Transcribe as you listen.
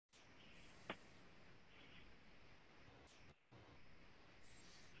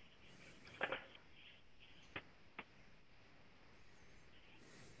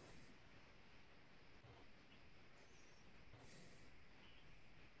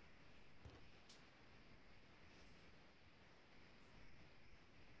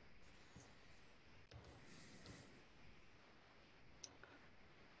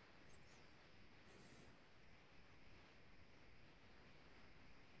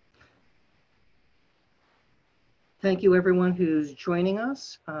Thank you everyone who's joining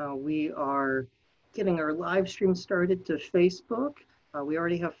us. We are getting our live stream started to Facebook. We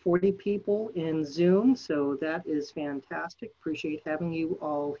already have 40 people in Zoom, so that is fantastic. Appreciate having you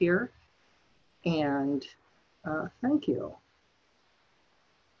all here. And thank you.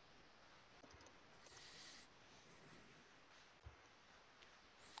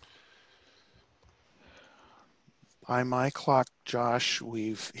 By my clock, Josh,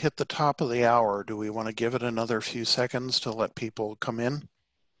 we've hit the top of the hour. Do we want to give it another few seconds to let people come in?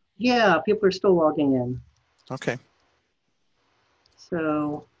 Yeah, people are still logging in. Okay.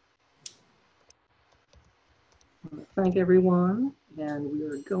 So I want to thank everyone, and we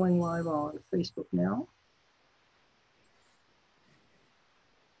are going live on Facebook now.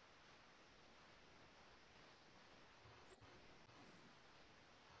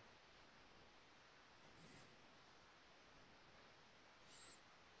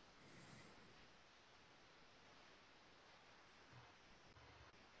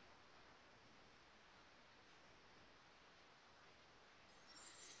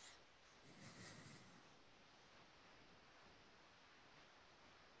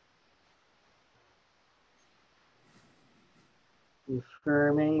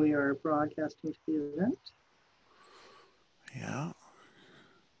 Confirming we are broadcasting to the event. Yeah.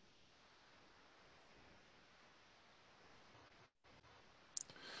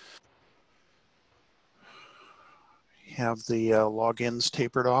 Have the logins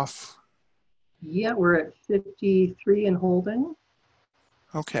tapered off? Yeah, we're at 53 and holding.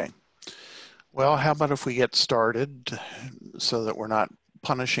 Okay. Well, how about if we get started so that we're not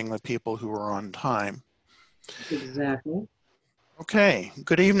punishing the people who are on time? Exactly. Okay.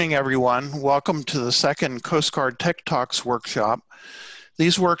 Good evening, everyone. Welcome to the second Coast Guard Tech Talks workshop.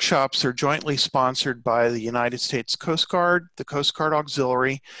 These workshops are jointly sponsored by the United States Coast Guard, the Coast Guard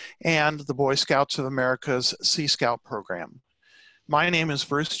Auxiliary, and the Boy Scouts of America's Sea Scout program. My name is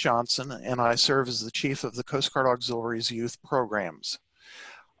Bruce Johnson, and I serve as the Chief of the Coast Guard Auxiliary's Youth Programs.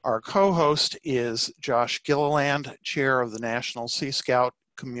 Our co-host is Josh Gilliland, Chair of the National Sea Scout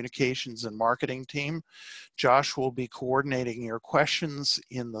Communications and Marketing Team. Josh will be coordinating your questions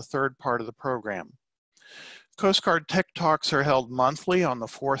in the third part of the program. Coast Guard Tech Talks are held monthly on the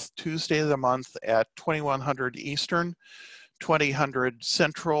fourth Tuesday of the month at 2100 Eastern, 2000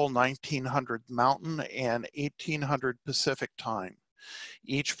 Central, 1900 Mountain, and 1800 Pacific time.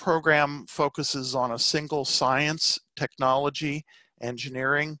 Each program focuses on a single science, technology,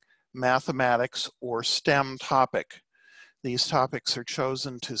 engineering, mathematics, or STEM topic. These topics are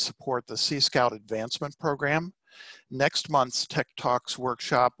chosen to support the Sea Scout Advancement Program. Next month's Tech Talks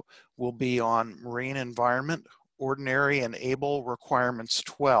workshop will be on Marine Environment, Ordinary and Able Requirements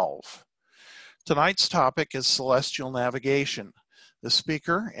 12. Tonight's topic is celestial navigation. The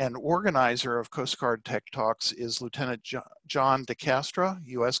speaker and organizer of Coast Guard Tech Talks is Lieutenant John DeCastro,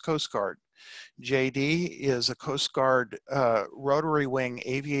 U.S. Coast Guard. JD is a Coast Guard rotary wing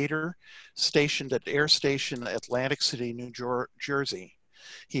aviator stationed at Air Station Atlantic City, New Jersey.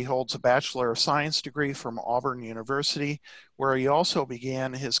 He holds a Bachelor of Science degree from Auburn University, where he also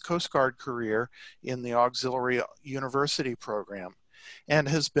began his Coast Guard career in the Auxiliary University program, and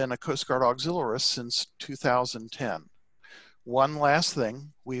has been a Coast Guard auxiliarist since 2010. One last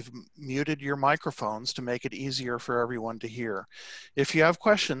thing, we've muted your microphones to make it easier for everyone to hear. If you have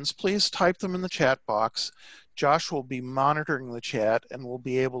questions, please type them in the chat box. Josh will be monitoring the chat, and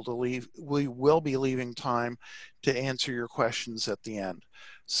we will be leaving time to answer your questions at the end.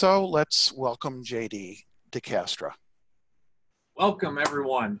 So let's welcome JD DeCastro. Welcome,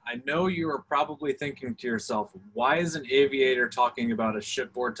 everyone. I know you are probably thinking to yourself, why is an aviator talking about a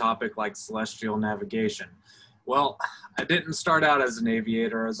shipboard topic like celestial navigation? Well, I didn't start out as an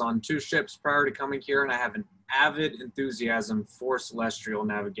aviator. I was on 2 ships prior to coming here, and I have an avid enthusiasm for celestial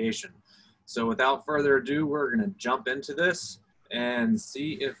navigation. So without further ado, we're going to jump into this and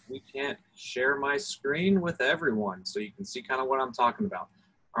see if we can't share my screen with everyone so you can see kind of what I'm talking about.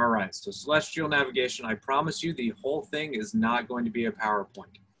 All right, so celestial navigation, I promise you the whole thing is not going to be a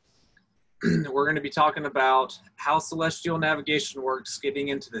PowerPoint. We're going to be talking about how celestial navigation works, getting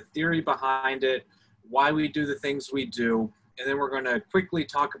into the theory behind it, why we do the things we do, and then we're going to quickly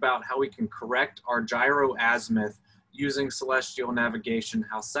talk about how we can correct our gyro azimuth using celestial navigation,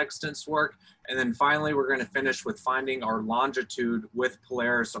 how sextants work, and then finally we're going to finish with finding our longitude with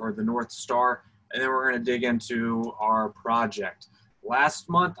Polaris or the North Star, and then we're going to dig into our project. Last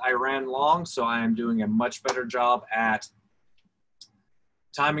month I ran long, so I am doing a much better job at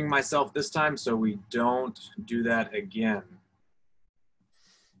timing myself this time so we don't do that again.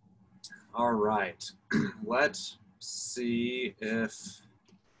 All right, let's see if,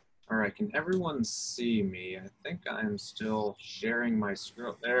 All right, can everyone see me? I think I'm still sharing my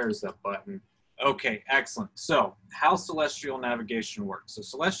screen. There's the button. Okay, excellent. So how celestial navigation works. So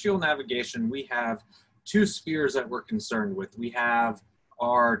celestial navigation, we have two spheres that we're concerned with. We have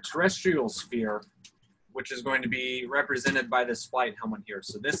our terrestrial sphere, which is going to be represented by this flight helmet here.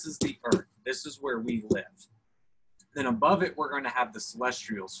 So this is the Earth. This is where we live. Then above it, we're going to have the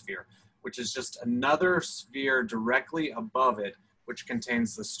celestial sphere, which is just another sphere directly above it, which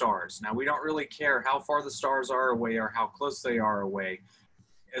contains the stars. Now, we don't really care how far the stars are away or how close they are away.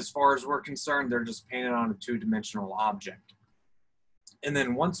 As far as we're concerned, they're just painted on a two-dimensional object. And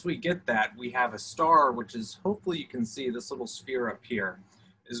then once we get that, we have a star, which is, hopefully you can see this little sphere up here,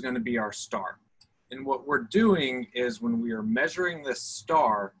 is going to be our star. And what we're doing is when we are measuring this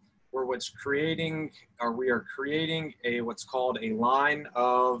star, we are creating a what's called a line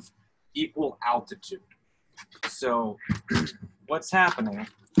of equal altitude. So what's happening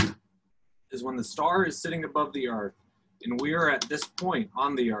is when the star is sitting above the Earth, and we are at this point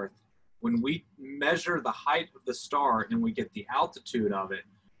on the Earth, when we measure the height of the star and we get the altitude of it,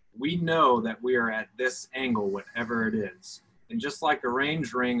 we know that we are at this angle, whatever it is. And just like a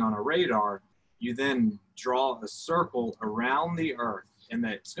range ring on a radar, you then draw a circle around the Earth, and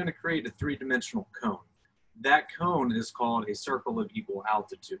that's going to create a three-dimensional cone. That cone is called a circle of equal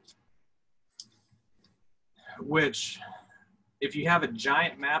altitude, which, if you have a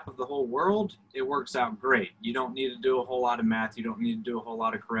giant map of the whole world, it works out great. You don't need to do a whole lot of math. You don't need to do a whole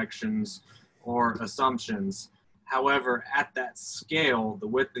lot of corrections or assumptions. However, at that scale, the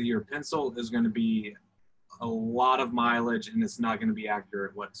width of your pencil is going to be a lot of mileage, and it's not going to be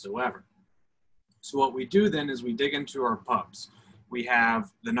accurate whatsoever. So what we do then is we dig into our pubs. We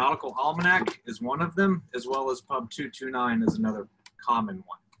have the Nautical Almanac is one of them, as well as Pub 229 is another common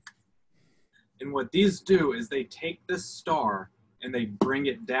one. And what these do is they take this star and they bring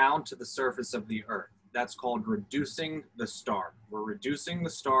it down to the surface of the Earth. That's called reducing the star. We're reducing the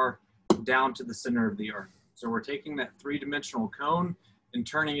star down to the center of the Earth. So we're taking that three-dimensional cone and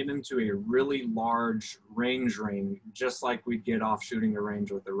turning it into a really large range ring, just like we'd get off shooting a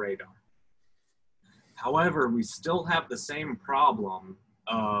range with a radar. However, we still have the same problem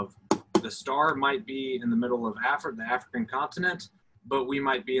of the star might be in the middle of the African continent, but we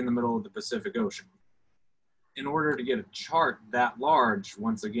might be in the middle of the Pacific Ocean. In order to get a chart that large,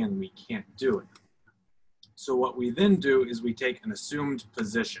 once again, we can't do it. So what we then do is we take an assumed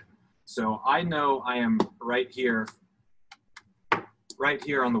position. So I know I am right here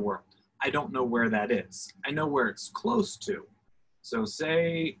on the world. I don't know where that is. I know where it's close to. So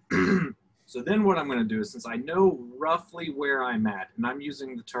say, so then what I'm going to do is, since I know roughly where I'm at, and I'm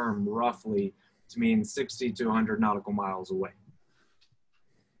using the term roughly to mean 60 to 100 nautical miles away,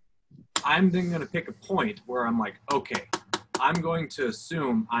 I'm then going to pick a point where I'm like, okay, I'm going to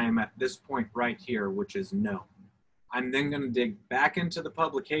assume I am at this point right here, which is known. I'm then going to dig back into the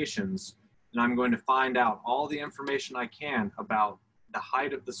publications, and I'm going to find out all the information I can about the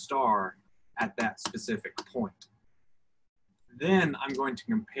height of the star at that specific point. Then I'm going to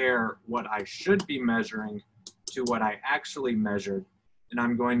compare what I should be measuring to what I actually measured, and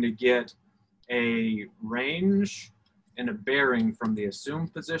I'm going to get a range and a bearing from the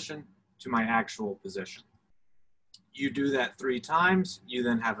assumed position to my actual position. You do that 3 times, you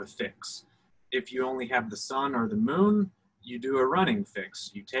then have a fix. If you only have the sun or the moon, you do a running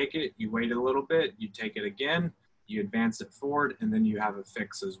fix. You take it, you wait a little bit, you take it again, you advance it forward, and then you have a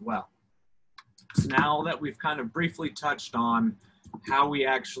fix as well. So now that we've kind of briefly touched on how we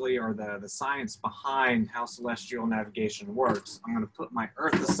actually are the science behind how celestial navigation works, I'm going to put my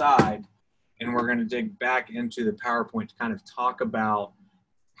Earth aside, and we're going to dig back into the PowerPoint to kind of talk about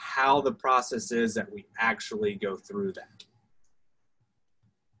how the process is that we actually go through that.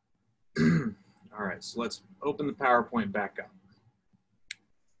 All right, so let's open the PowerPoint back up.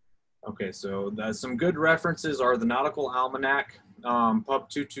 Okay, so some good references are the Nautical Almanac, Pub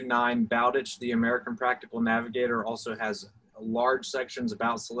 229, Bowditch, the American Practical Navigator, also has large sections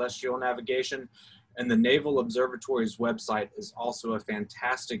about celestial navigation, and the Naval Observatory's website is also a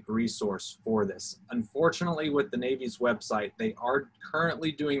fantastic resource for this. Unfortunately, with the Navy's website, they are currently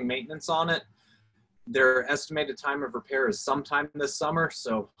doing maintenance on it. Their estimated time of repair is sometime this summer,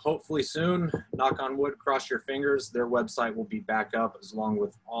 so hopefully soon, knock on wood, cross your fingers, their website will be back up as long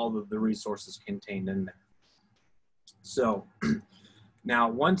with all of the resources contained in there. So now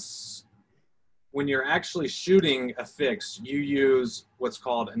when you're actually shooting a fix, you use what's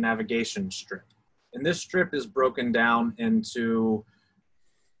called a navigation strip. And this strip is broken down into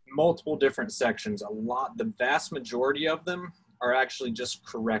multiple different sections. The vast majority of them are actually just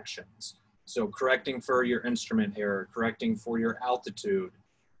corrections. So correcting for your instrument error, correcting for your altitude,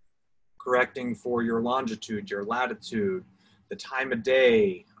 correcting for your longitude, your latitude, the time of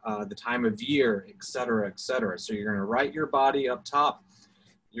day, the time of year, et cetera, et cetera. So you're going to write your body up top.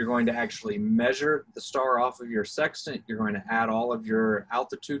 You're going to actually measure the star off of your sextant. You're going to add all of your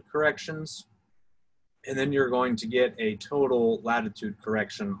altitude corrections. And then you're going to get a total latitude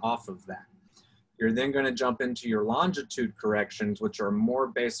correction off of that. You're then going to jump into your longitude corrections, which are more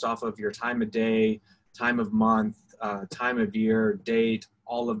based off of your time of day, time of month, time of year, date,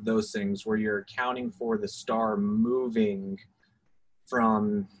 all of those things, where you're accounting for the star moving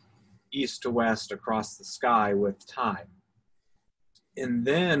from east to west across the sky with time. And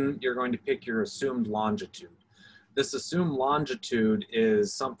then you're going to pick your assumed longitude. This assumed longitude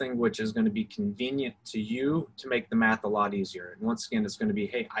is something which is going to be convenient to you to make the math a lot easier. And once again, it's going to be,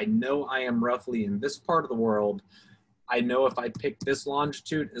 hey, I know I am roughly in this part of the world. I know if I pick this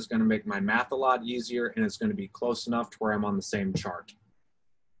longitude, it's going to make my math a lot easier, and it's going to be close enough to where I'm on the same chart.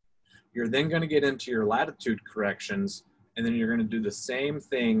 You're then going to get into your latitude corrections, and then you're going to do the same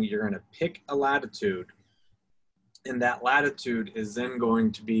thing. You're going to pick a latitude, and that latitude is then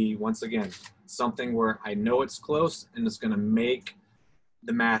going to be, once again, something where I know it's close, and it's going to make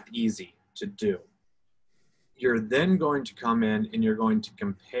the math easy to do. You're then going to come in and you're going to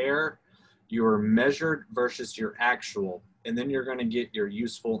compare your measured versus your actual, and then you're going to get your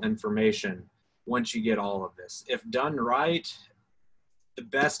useful information once you get all of this. If done right,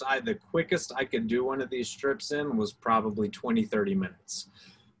 the quickest I could do one of these strips in was probably 20-30 minutes.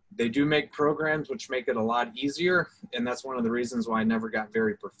 They do make programs which make it a lot easier, and that's one of the reasons why I never got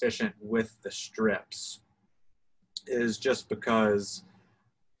very proficient with the strips, is just because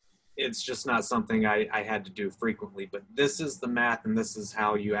it's just not something I had to do frequently. But this is the math, and this is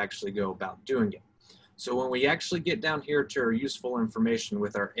how you actually go about doing it. So when we actually get down here to our useful information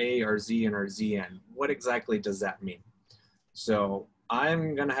with our A, our Z, and our Zn, what exactly does that mean? So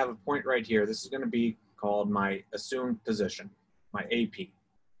I'm going to have a point right here. This is going to be called my assumed position, my AP.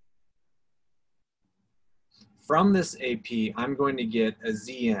 From this AP, I'm going to get a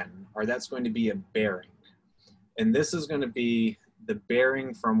Zn, or that's going to be a bearing. And this is going to be the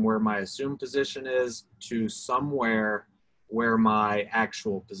bearing from where my assumed position is to somewhere where my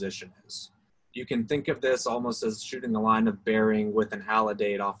actual position is. You can think of this almost as shooting a line of bearing with an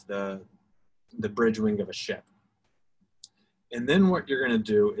alidade off the bridge wing of a ship. And then what you're going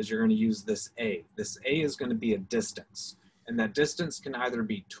to do is you're going to use this A. This A is going to be a distance, and that distance can either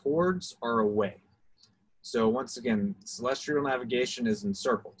be towards or away. So once again, celestial navigation is in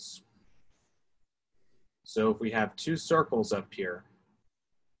circles. So if we have two circles up here,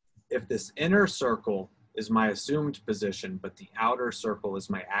 if this inner circle is my assumed position, but the outer circle is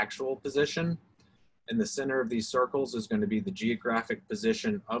my actual position, and the center of these circles is going to be the geographic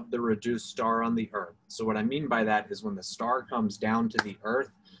position of the reduced star on the Earth. So what I mean by that is when the star comes down to the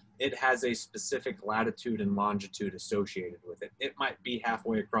Earth, it has a specific latitude and longitude associated with it. It might be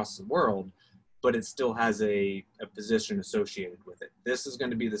halfway across the world, but it still has a position associated with it. This is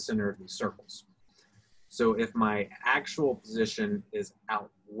going to be the center of these circles. So if my actual position is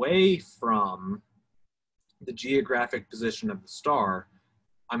away from the geographic position of the star,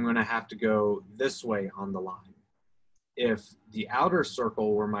 I'm going to have to go this way on the line. If the outer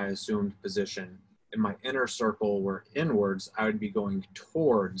circle were my assumed position and my inner circle were inwards, I would be going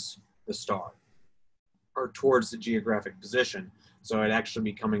towards the star or towards the geographic position. So I'd actually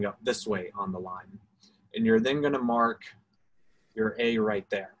be coming up this way on the line. And you're then going to mark your A right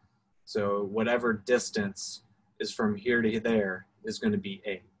there. So whatever distance is from here to there is going to be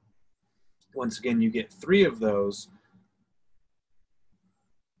A. Once again, you get 3 of those.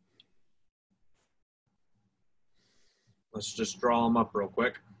 Let's just draw them up real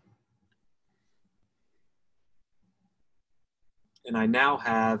quick. And I now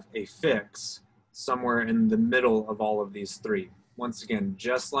have a fix somewhere in the middle of all of these 3. Once again,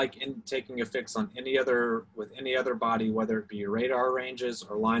 just like in taking a fix on with any other body, whether it be radar ranges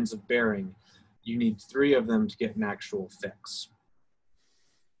or lines of bearing, you need 3 of them to get an actual fix.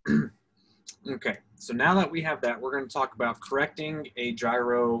 Okay, so now that we have that, we're going to talk about correcting a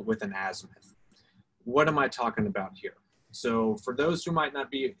gyro with an azimuth. What am I talking about here? So for those who might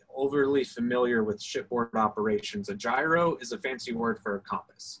not be overly familiar with shipboard operations, a gyro is a fancy word for a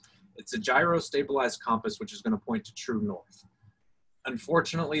compass. It's a gyro-stabilized compass, which is going to point to true north.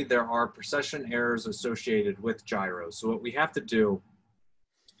 Unfortunately, there are precession errors associated with gyros. So what we have to do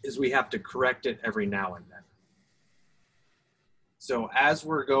is we have to correct it every now and then. So as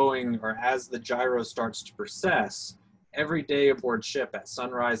we're going, or as the gyro starts to precess, every day aboard ship at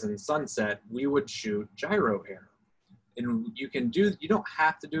sunrise and sunset, we would shoot gyro error. And you don't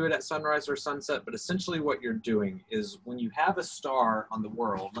have to do it at sunrise or sunset, but essentially what you're doing is when you have a star on the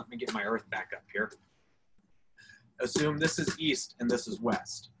world, let me get my Earth back up here. Assume this is east and this is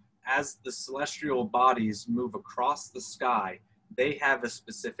west. As the celestial bodies move across the sky, they have a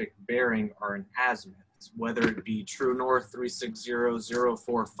specific bearing or an azimuth, whether it be true north 360,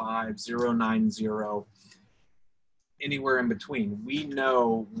 045, 090, anywhere in between. We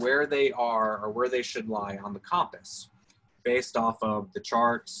know where they are or where they should lie on the compass based off of the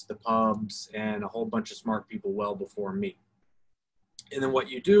charts, the pubs, and a whole bunch of smart people well before me. And then what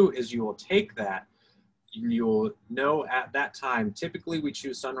you do is you will take that, you'll know at that time, typically we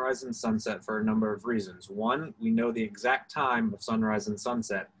choose sunrise and sunset for a number of reasons. One, we know the exact time of sunrise and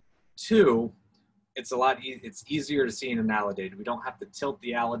sunset. Two, it's easier to see in an alidade. We don't have to tilt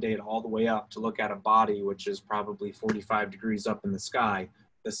the alidade all the way up to look at a body which is probably 45 degrees up in the sky.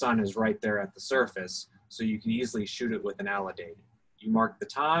 The sun is right there at the surface, so you can easily shoot it with an alidade. You mark the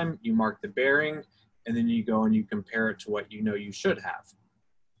time, you mark the bearing, and then you go and you compare it to what you know you should have.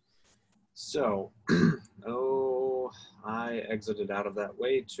 So, oh, I exited out of that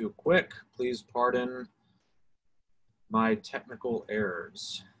way too quick. Please pardon my technical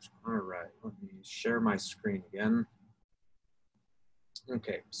errors. All right, let me share my screen again.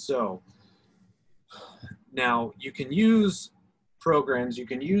 Okay, so now you can use programs, you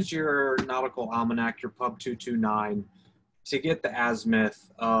can use your nautical almanac, your Pub 229, to get the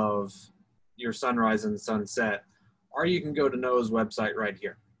azimuth of your sunrise and sunset, or you can go to NOAA's website right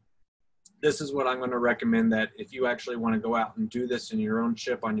here. This is what I'm going to recommend, that if you actually want to go out and do this in your own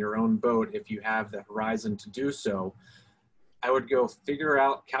ship on your own boat, if you have the horizon to do so, I would go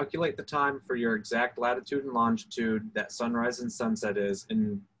calculate the time for your exact latitude and longitude that sunrise and sunset is,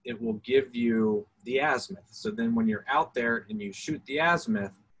 and it will give you the azimuth. So then when you're out there and you shoot the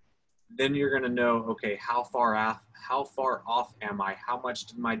azimuth, then you're going to know, okay, how far off am I? How much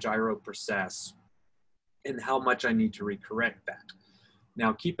did my gyro precess? And how much I need to recorrect that.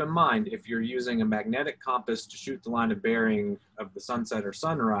 Now, keep in mind, if you're using a magnetic compass to shoot the line of bearing of the sunset or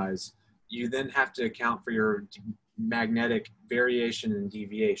sunrise, you then have to account for your magnetic variation and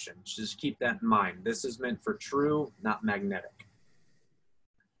deviation. Just keep that in mind. This is meant for true, not magnetic.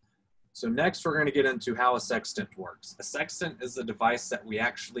 So next, we're going to get into how a sextant works. A sextant is the device that we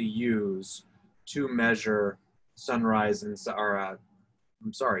actually use to measure sunrise and,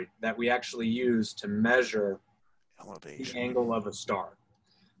 that we actually use to measure elevation, the angle of a star.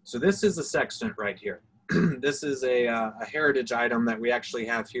 So this is a sextant right here. This is a heritage item that we actually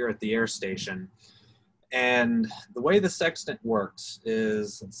have here at the air station. And the way the sextant works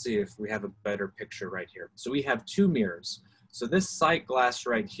is, let's see if we have a better picture right here. So we have two mirrors. So this sight glass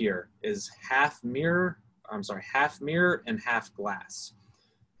right here is half mirror and half glass.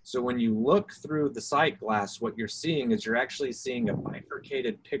 So when you look through the sight glass, what you're seeing is you're actually seeing a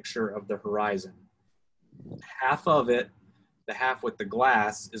bifurcated picture of the horizon. Half of it, the half with the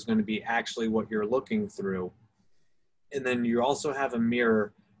glass, is going to be actually what you're looking through. And then you also have a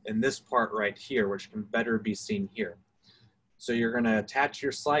mirror in this part right here, which can better be seen here. So you're going to attach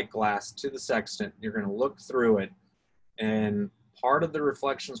your sight glass to the sextant. You're going to look through it, and part of the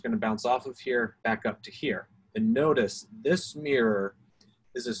reflection is going to bounce off of here back up to here. And notice this mirror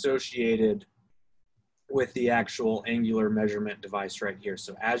is associated with the actual angular measurement device right here.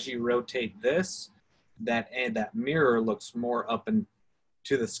 So as you rotate this, that mirror looks more up and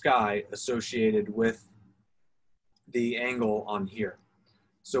to the sky, associated with the angle on here.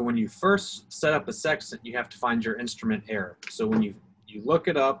 So when you first set up a sextant, you have to find your instrument error. So when you look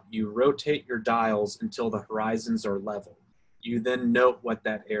it up, you rotate your dials until the horizons are level. You then note what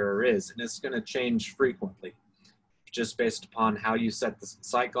that error is, and it's going to change frequently, just based upon how you set the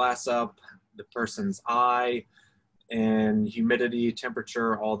sight glass up, the person's eye, and humidity,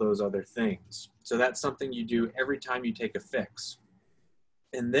 temperature, all those other things. So that's something you do every time you take a fix.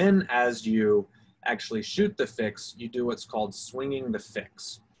 And then as you actually shoot the fix, you do what's called swinging the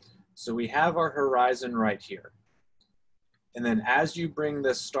fix. So we have our horizon right here. And then as you bring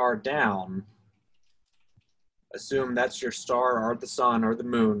this star down, assume that's your star or the sun or the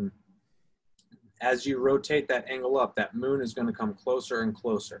moon. As you rotate that angle up, that moon is going to come closer and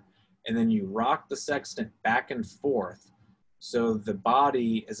closer. And then you rock the sextant back and forth. So the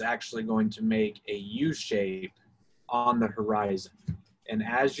body is actually going to make a U shape on the horizon. And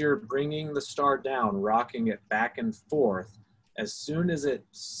as you're bringing the star down, rocking it back and forth, as soon as it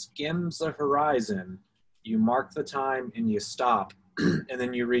skims the horizon, you mark the time and you stop, and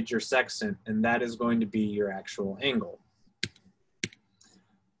then you read your sextant, and that is going to be your actual angle.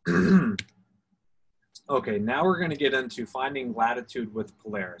 Okay, now we're going to get into finding latitude with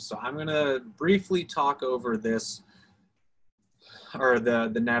Polaris. So I'm going to briefly talk over this or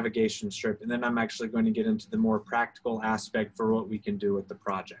the navigation strip, and then I'm actually going to get into the more practical aspect for what we can do with the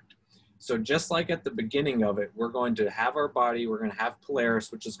project. So just like at the beginning of it, we're going to have our body, we're going to have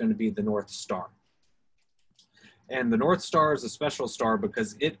Polaris, which is going to be the North Star. And the North Star is a special star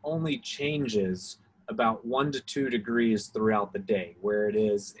because it only changes about 1 to 2 degrees throughout the day, where it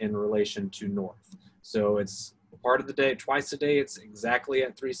is in relation to north. So it's part of the day, twice a day, it's exactly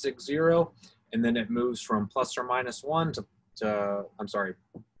at 360, and then it moves from plus or minus 1 to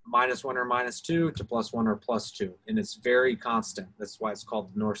minus 1 or minus 2 to plus 1 or plus 2. And it's very constant. That's why it's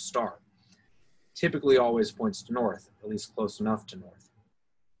called the North Star. Typically always points to north, at least close enough to north.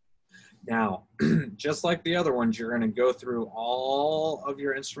 Now, just like the other ones, you're going to go through all of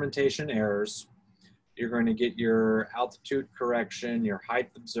your instrumentation errors. You're going to get your altitude correction, your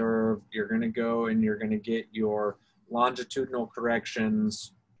height observed. You're going to go and you're going to get your longitudinal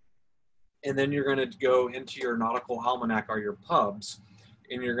corrections. And then you're going to go into your nautical almanac or your pubs,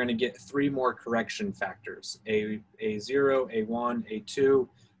 and you're going to get 3 more correction factors, A0, A1, A2.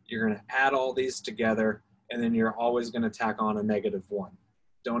 You're going to add all these together, and then you're always going to tack on a -1.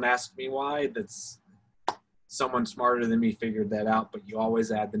 Don't ask me why. That's someone smarter than me figured that out, but you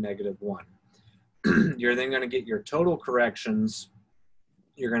always add the -1. You're then going to get your total corrections.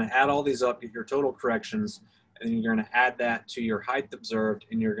 You're going to add all these up, get your total corrections, and then you're going to add that to your height observed,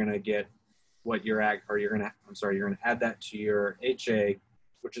 and you're going to get what you're at, or you're going to add that to your HA,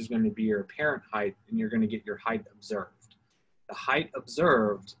 which is going to be your apparent height, and you're going to get your height observed. The height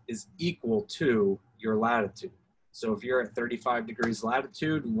observed is equal to your latitude. So if you're at 35 degrees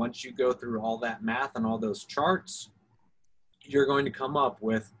latitude, once you go through all that math and all those charts, you're going to come up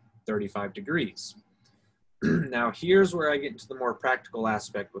with 35 degrees. Now here's where I get into the more practical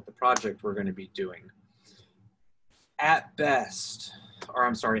aspect with the project we're going to be doing. At best, or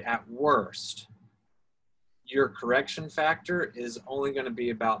I'm sorry, at worst, your correction factor is only going to be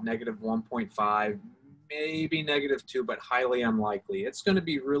about -1.5, maybe -2, but highly unlikely. It's going to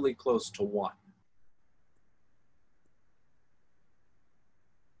be really close to 1.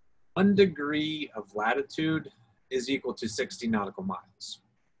 1 degree of latitude is equal to 60 nautical miles,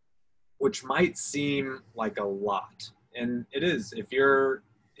 which might seem like a lot. And it is. If you're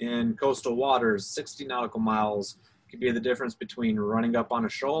in coastal waters, 60 nautical miles could be the difference between running up on a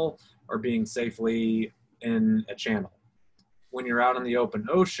shoal or being safely in a channel. When you're out in the open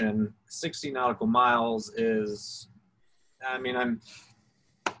ocean, 60 nautical miles is, I mean, I'm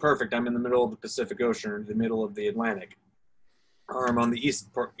perfect. I'm in the middle of the Pacific Ocean or the middle of the Atlantic, or I'm on the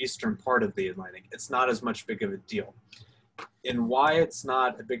eastern part of the Atlantic. It's not as much big of a deal. And why it's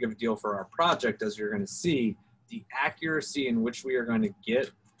not a big of a deal for our project, as you're going to see, the accuracy in which we are going to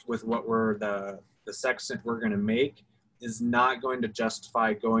get with what we're the sextant we're going to make is not going to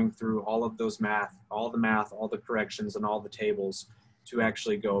justify going through all of those math, all the corrections, and all the tables to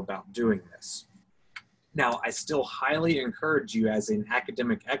actually go about doing this. Now, I still highly encourage you as an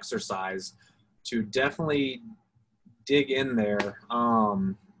academic exercise to definitely dig in there.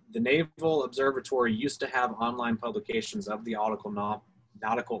 The Naval Observatory used to have online publications of the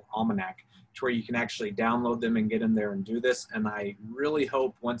Nautical Almanac to where you can actually download them and get in there and do this. And I really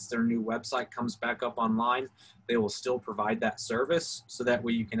hope once their new website comes back up online, they will still provide that service so that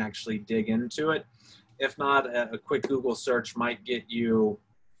way you can actually dig into it. If not, a quick Google search might get you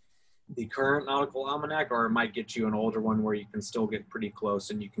the current Nautical Almanac, or it might get you an older one where you can still get pretty close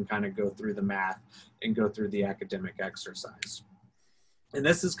and you can kind of go through the math and go through the academic exercise. And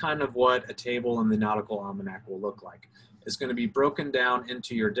this is kind of what a table in the Nautical Almanac will look like. It's going to be broken down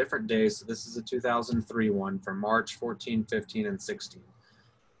into your different days. So this is a 2003 one for March 14, 15, and 16.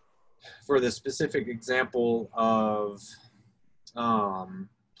 For the specific example of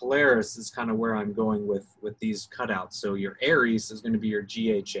Polaris is kind of where I'm going with these cutouts. So your Aries is going to be your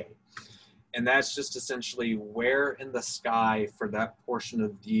GHA. And that's just essentially where in the sky for that portion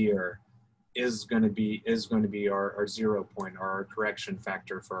of the year is going to be our 0 point, or our correction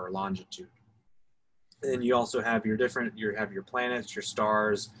factor for our longitude. And you also have your your planets, your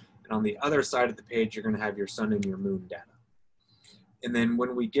stars, and on the other side of the page, you're going to have your sun and your moon data. And then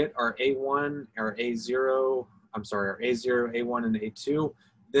when we get our A1, our A0, our A0, A1, and A2,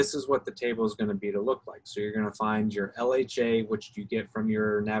 this is what the table is going to be to look like. So you're going to find your LHA, which you get from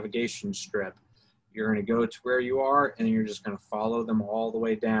your navigation strip. You're going to go to where you are, and you're just going to follow them all the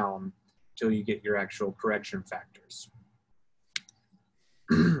way down till you get your actual correction factors.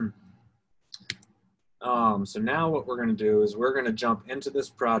 So now what we're going to do is we're going to jump into this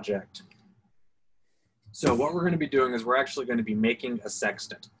project. So what we're going to be doing is we're actually going to be making a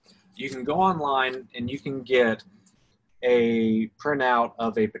sextant. You can go online and you can get a printout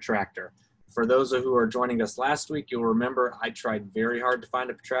of a protractor. For those who are joining us last week, you'll remember I tried very hard to find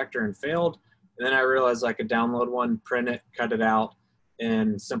a protractor and failed. And then I realized I could download one, print it, cut it out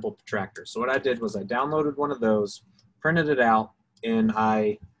in simple protractor. So what I did was I downloaded one of those, printed it out, and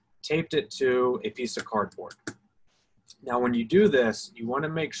I taped it to a piece of cardboard. Now, when you do this, you want to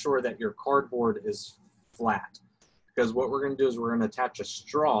make sure that your cardboard is flat, because what we're going to do is we're going to attach a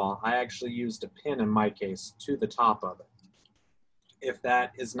straw. I actually used a pin in my case to the top of it. If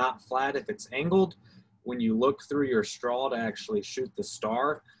that is not flat, if it's angled, when you look through your straw to actually shoot the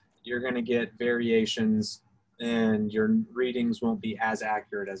star, you're going to get variations and your readings won't be as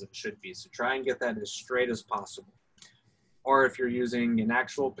accurate as it should be. So try and get that as straight as possible. Or if you're using an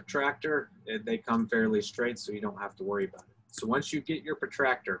actual protractor, they come fairly straight, so you don't have to worry about it. So once you get your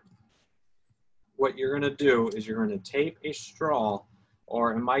protractor, what you're going to do is you're going to tape a straw,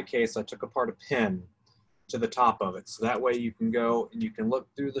 or in my case, I took apart a pin to the top of it. So that way you can go and you can look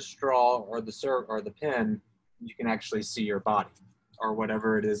through the straw or the pin, you can actually see your body or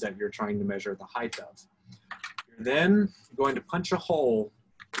whatever it is that you're trying to measure the height of. You're then going to punch a hole.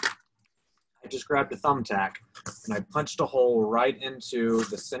 I just grabbed a thumbtack and I punched a hole right into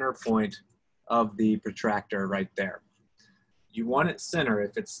the center point of the protractor right there. You want it center.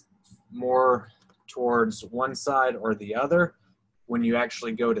 If it's more towards one side or the other, when you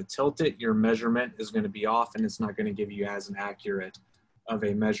actually go to tilt it, your measurement is going to be off and it's not going to give you as an accurate of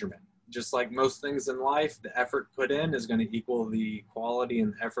a measurement. Just like most things in life, the effort put in is going to equal the quality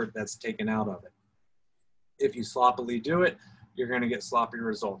and effort that's taken out of it. If you sloppily do it, you're going to get sloppy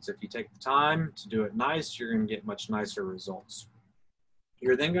results. If you take the time to do it nice, you're going to get much nicer results.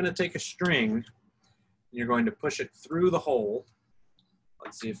 You're then going to take a string and you're going to push it through the hole.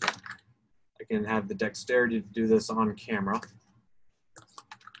 Let's see if I can have the dexterity to do this on camera.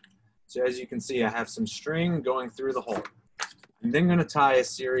 So as you can see, I have some string going through the hole. I'm then going to tie a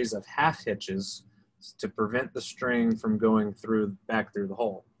series of half hitches to prevent the string from going back through the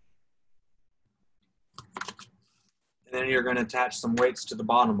hole. And then you're going to attach some weights to the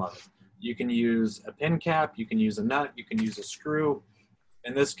bottom of it. You can use a pin cap, you can use a nut, you can use a screw.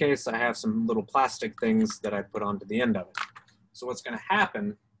 In this case, I have some little plastic things that I put onto the end of it. So what's going to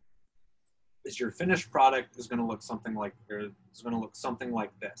happen is your finished product is going to look something like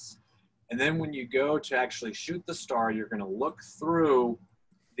this. And then when you go to actually shoot the star, you're going to look through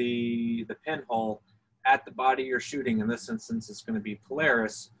the pinhole at the body you're shooting. In this instance, it's going to be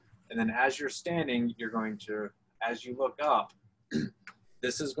Polaris. And then as you're standing, you're going to, as you look up,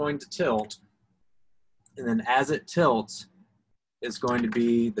 this is going to tilt. And then as it tilts, it's going to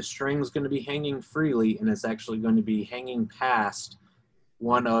be, the string's going to be hanging freely, and it's actually going to be hanging past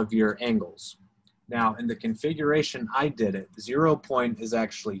one of your angles. Now, in the configuration I did it, 0 point is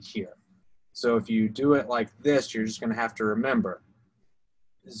actually here. So if you do it like this, you're just going to have to remember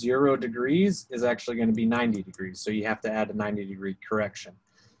 0 degrees is actually going to be 90 degrees. So you have to add a 90-degree correction.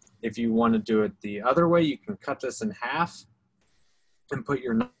 If you want to do it the other way, you can cut this in half and put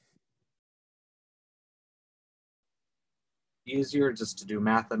your, easier just to do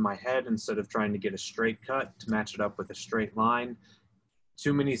math in my head instead of trying to get a straight cut to match it up with a straight line.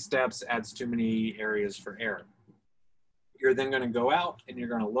 Too many steps adds too many areas for error. You're then going to go out and you're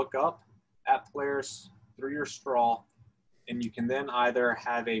going to look up at Polaris through your straw, and you can then either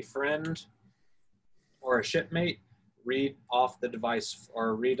have a friend or a shipmate read off the device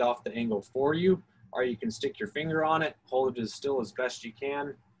or read off the angle for you, or you can stick your finger on it, hold it as still as best you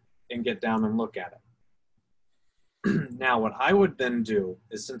can, and get down and look at it. Now, what I would then do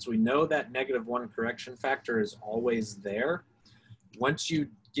is, since we know that -1 correction factor is always there, once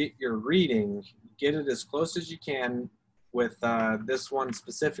you get your reading, get it as close as you can. With this one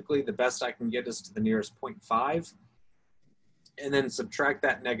specifically, the best I can get is to the nearest 0.5, and then subtract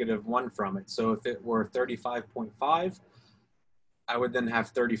that -1 from it. So if it were 35.5, I would then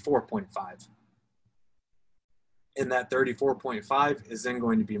have 34.5. And that 34.5 is then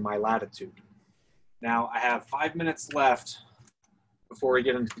going to be my latitude. Now, I have 5 minutes left before we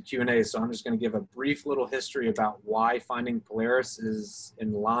get into the Q&A, so I'm just going to give a brief little history about why finding Polaris is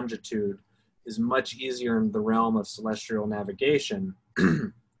in longitude is much easier in the realm of celestial navigation.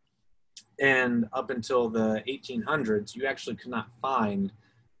 And up until the 1800s, you actually could not find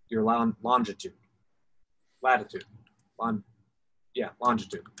your longitude. Latitude.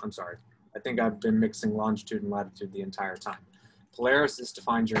 Longitude. I'm sorry. I think I've been mixing longitude and latitude the entire time. Polaris is to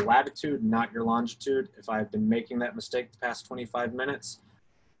find your latitude, not your longitude. If I've been making that mistake the past 25 minutes,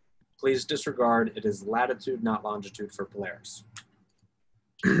 please disregard. It is latitude, not longitude for Polaris.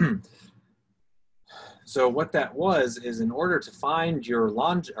 So what that was is, in order to find your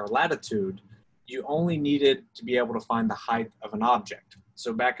latitude, you only needed to be able to find the height of an object.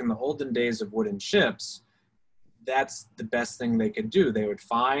 So back in the olden days of wooden ships, that's the best thing they could do.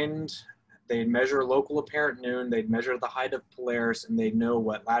 They'd measure local apparent noon, they'd measure the height of Polaris, and they'd know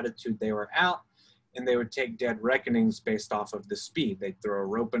what latitude they were at, and they would take dead reckonings based off of the speed. They'd throw a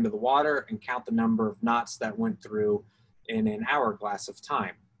rope into the water and count the number of knots that went through in an hourglass of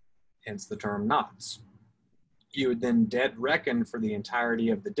time, hence the term knots. You would then dead reckon for the entirety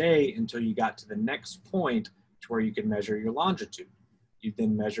of the day until you got to the next point to where you could measure your longitude. You'd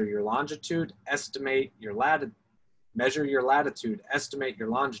then measure your longitude, estimate your latitude, measure your latitude, estimate your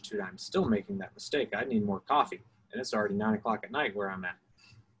longitude. I'm still making that mistake. I need more coffee, and it's already 9 o'clock at night where I'm at.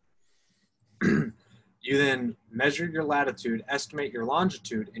 You then measure your latitude, estimate your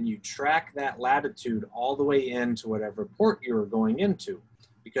longitude, and you track that latitude all the way into whatever port you were going into,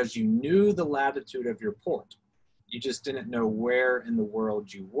 because you knew the latitude of your port. You just didn't know where in the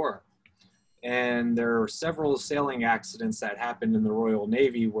world you were. And there are several sailing accidents that happened in the Royal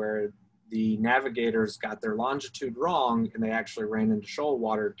Navy where the navigators got their longitude wrong and they actually ran into shoal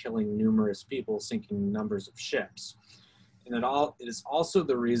water, killing numerous people, sinking numbers of ships. And it is also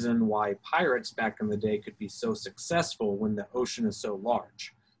the reason why pirates back in the day could be so successful when the ocean is so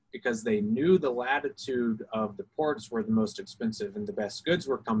large, because they knew the latitude of the ports where the most expensive and the best goods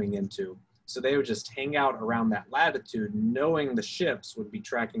were coming into. So they would just hang out around that latitude, knowing the ships would be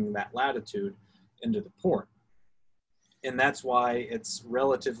tracking that latitude into the port. And that's why it's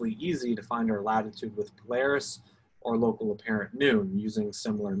relatively easy to find our latitude with Polaris or local apparent noon using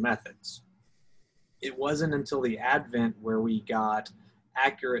similar methods. It wasn't until the advent where we got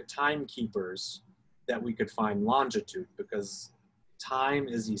accurate timekeepers that we could find longitude, because time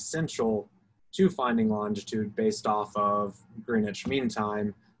is essential to finding longitude based off of Greenwich Mean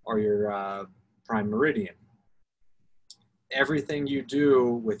Time or your prime meridian. Everything you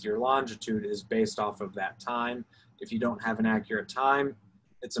do with your longitude is based off of that time. If you don't have an accurate time,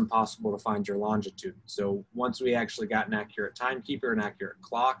 it's impossible to find your longitude. So once we actually got an accurate timekeeper, an accurate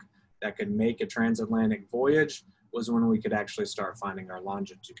clock that could make a transatlantic voyage, was when we could actually start finding our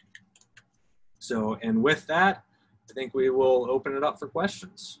longitude. So, and with that, I think we will open it up for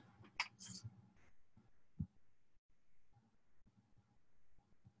questions.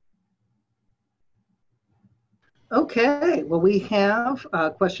 Okay, well, we have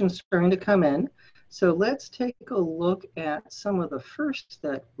questions starting to come in. So let's take a look at some of the first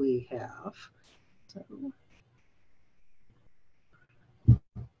that we have.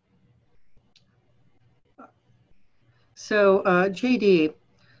 So JD,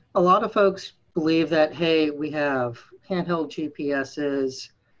 a lot of folks believe that, hey, we have handheld GPSs.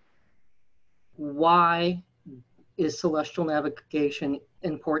 Why is celestial navigation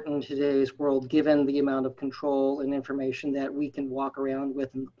important in today's world, given the amount of control and information that we can walk around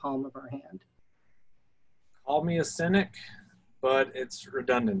with in the palm of our hand? Call me a cynic, but it's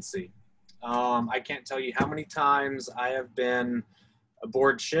redundancy. I can't tell you how many times I have been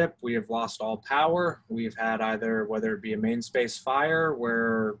aboard ship. We have lost all power. We've had either, whether it be a main space fire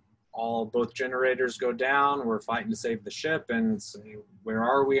where both generators go down, we're fighting to save the ship, and say, where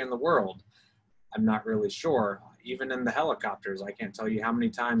are we in the world? I'm not really sure. Even in the helicopters, I can't tell you how many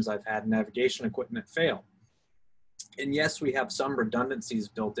times I've had navigation equipment fail. And yes, we have some redundancies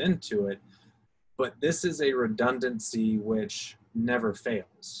built into it, but this is a redundancy which never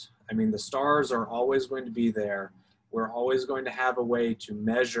fails. I mean, the stars are always going to be there. We're always going to have a way to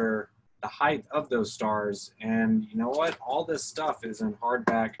measure the height of those stars. And you know what? All this stuff is in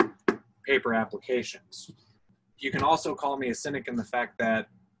hardback paper applications. You can also call me a cynic in the fact that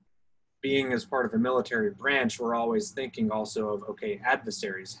being as part of a military branch, we're always thinking also of, okay,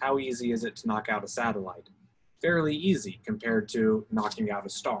 adversaries. How easy is it to knock out a satellite? Fairly easy compared to knocking out a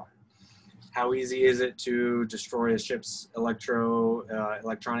star. How easy is it to destroy a ship's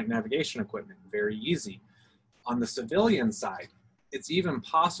electronic navigation equipment? Very easy. On the civilian side, it's even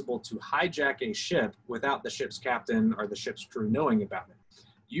possible to hijack a ship without the ship's captain or the ship's crew knowing about it.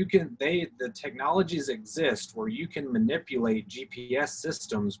 The technologies exist where you can manipulate GPS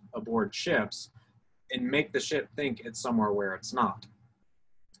systems aboard ships and make the ship think it's somewhere where it's not.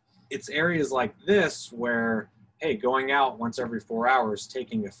 It's areas like this where, hey, going out once every 4 hours,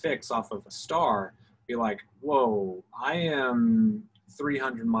 taking a fix off of a star, be like, whoa, I am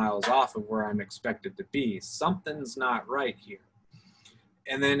 300 miles off of where I'm expected to be. Something's not right here.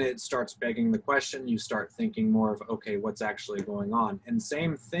 And then it starts begging the question. You start thinking more of, okay, what's actually going on? And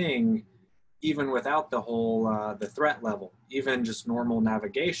same thing, even without the whole, the threat level, even just normal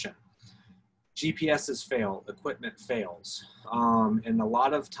navigation. GPSs fail, equipment fails. And a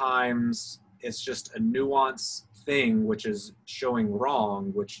lot of times it's just a nuanced thing which is showing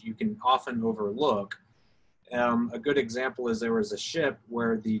wrong, which you can often overlook. A good example is there was a ship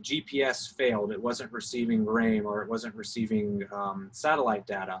where the GPS failed. It wasn't receiving rain, or it wasn't receiving satellite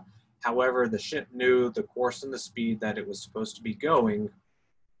data. However, the ship knew the course and the speed that it was supposed to be going,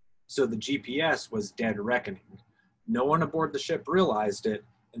 so the GPS was dead reckoning. No one aboard the ship realized it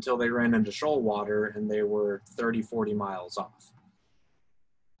until they ran into shoal water and they were 30, 40 miles off.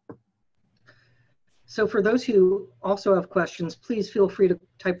 So for those who also have questions, please feel free to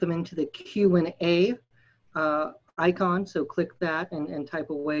type them into the Q&A icon. So click that and type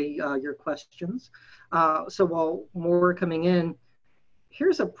away your questions. So while more are coming in,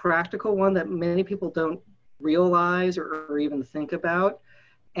 here's a practical one that many people don't realize or even think about.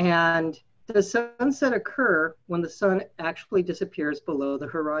 And does sunset occur when the sun actually disappears below the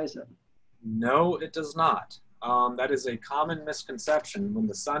horizon? No, it does not. That is a common misconception. When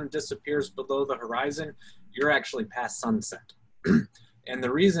the sun disappears below the horizon, you're actually past sunset. And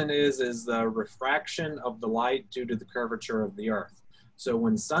the reason is the refraction of the light due to the curvature of the earth. So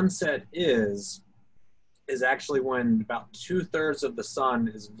when sunset is actually when about 2/3 of the sun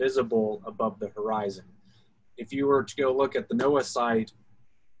is visible above the horizon. If you were to go look at the NOAA site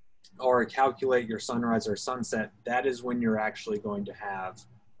or calculate your sunrise or sunset, that is when you're actually going to have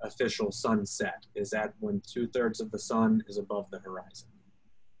official sunset, is that when 2/3 of the sun is above the horizon.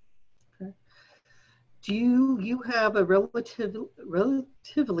 Okay. Do you have a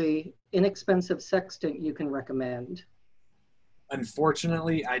relatively inexpensive sextant you can recommend?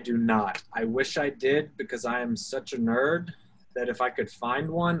 Unfortunately, I do not. I wish I did, because I am such a nerd that if I could find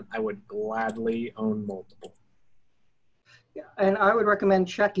one, I would gladly own multiple. Yeah, and I would recommend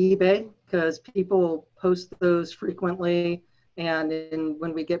check eBay, because people post those frequently. And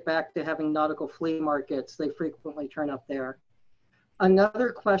when we get back to having nautical flea markets, they frequently turn up there.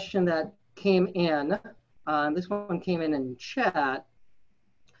 Another question that came in, this one came in chat.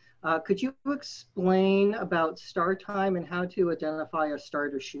 Could you explain about star time and how to identify a star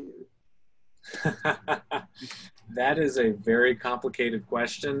to shoot? That is a very complicated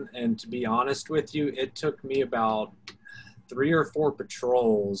question. And to be honest with you, it took me about 3 or 4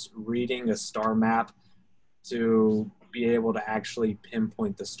 patrols reading a star map to be able to actually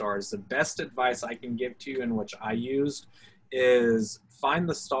pinpoint the stars. The best advice I can give to you, and which I used, is find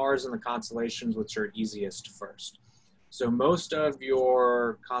the stars and the constellations which are easiest first. So most of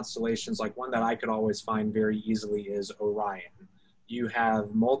your constellations, like one that I could always find very easily is Orion. You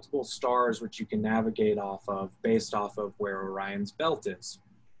have multiple stars which you can navigate off of based off of where Orion's belt is.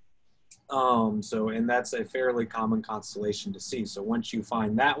 And that's a fairly common constellation to see. So once you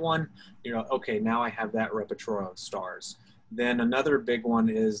find that one, you know, okay, now I have that repertoire of stars. Then another big one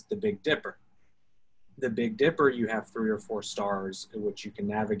is the Big Dipper. The Big Dipper, you have 3 or 4 stars which you can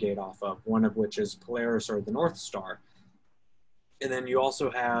navigate off of, one of which is Polaris, or the North Star. And then you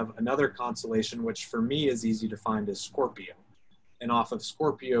also have another constellation, which for me is easy to find, is Scorpio. And off of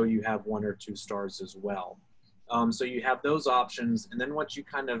Scorpio, you have 1 or 2 stars as well. So you have those options. And then once you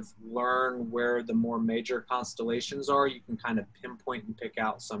kind of learn where the more major constellations are, you can kind of pinpoint and pick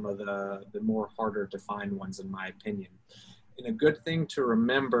out some of the more harder to find ones, in my opinion. And a good thing to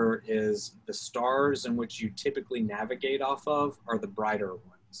remember is the stars in which you typically navigate off of are the brighter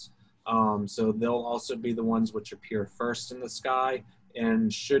ones. So they'll also be the ones which appear first in the sky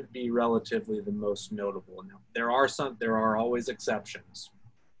and should be relatively the most notable. Now, there are always exceptions.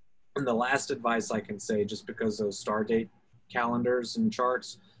 And the last advice I can say, just because those star date calendars and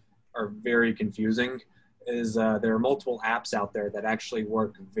charts are very confusing, is there are multiple apps out there that actually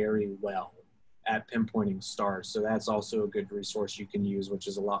work very well at pinpointing stars. So that's also a good resource you can use, which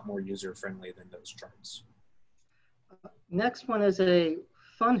is a lot more user-friendly than those charts. Next one is a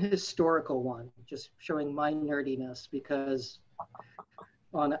fun historical one, just showing my nerdiness because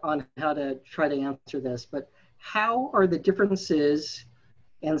on how to try to answer this. But how are the differences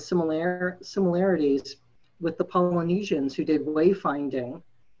and similarities with the Polynesians who did wayfinding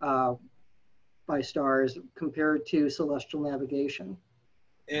by stars compared to celestial navigation?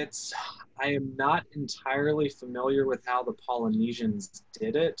 I am not entirely familiar with how the Polynesians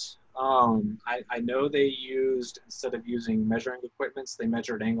did it. I know they used, instead of using measuring equipments, they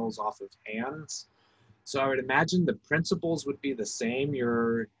measured angles off of hands. So I would imagine the principles would be the same.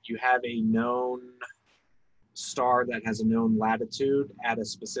 You have a known star that has a known latitude at a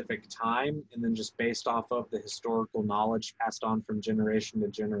specific time, and then just based off of the historical knowledge passed on from generation to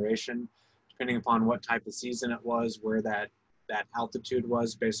generation, depending upon what type of season it was, where that altitude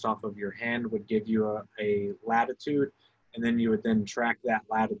was based off of your hand would give you a latitude, and then you would then track that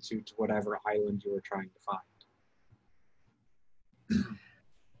latitude to whatever island you were trying to find.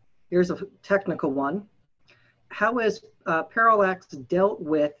 Here's a technical one. How is parallax dealt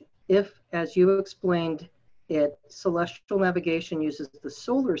with if, as you explained, Celestial navigation uses the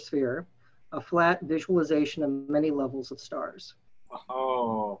solar sphere, a flat visualization of many levels of stars.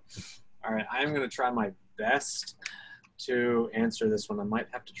 Oh, all right. I'm going to try my best to answer this one. I might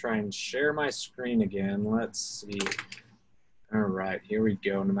have to try and share my screen again. Let's see. All right, here we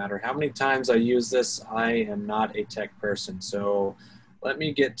go. No matter how many times I use this, I am not a tech person. So let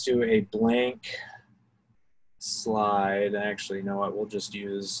me get to a blank slide. Actually, you know what? We'll just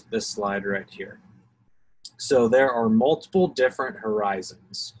use this slide right here. So there are multiple different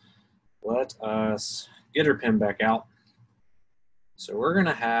horizons. Let us get her pen back out. So we're going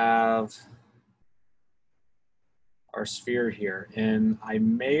to have our sphere here, and I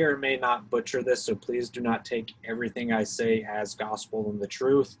may or may not butcher this, so please do not take everything I say as gospel and the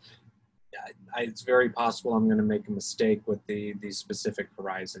truth. It's very possible I'm going to make a mistake with these specific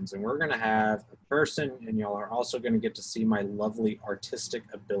horizons, and we're going to have a person, and y'all are also going to get to see my lovely artistic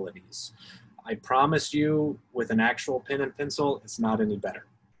abilities. I promise you, with an actual pen and pencil, it's not any better.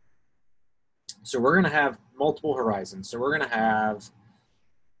 So we're going to have multiple horizons. So we're going to have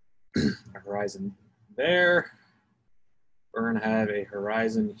a horizon there. We're going to have a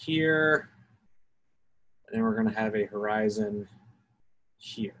horizon here, and then we're going to have a horizon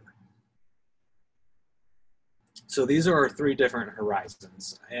here. So these are our three different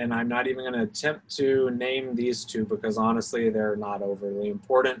horizons, and I'm not even going to attempt to name these two because honestly, they're not overly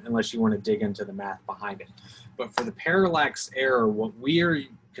important unless you want to dig into the math behind it. But for the parallax error, what we are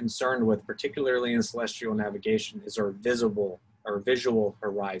concerned with, particularly in celestial navigation, is our visual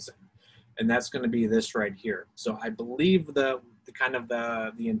horizon. And that's going to be this right here. So I believe the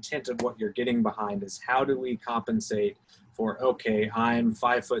intent of what you're getting behind is how do we compensate for, okay, I'm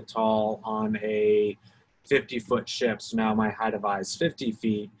 5 foot tall on a 50-foot ship, so now my height of eye is 50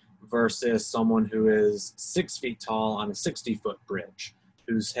 feet versus someone who is 6 feet tall on a 60-foot bridge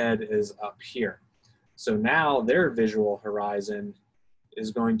whose head is up here. So now their visual horizon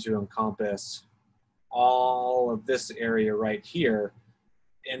is going to encompass all of this area right here.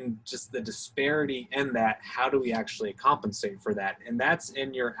 And just the disparity in that, how do we actually compensate for that? And that's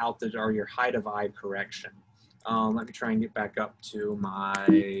in your altitude or your height of eye correction. Let me try and get back up to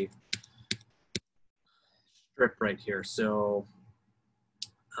my strip right here. So,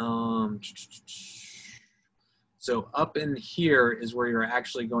 so up in here is where you're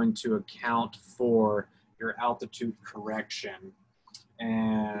actually going to account for your altitude correction.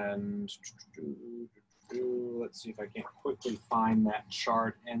 And let's see if I can quickly find that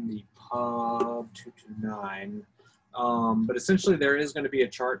chart in the Pub 229. But essentially there is going to be a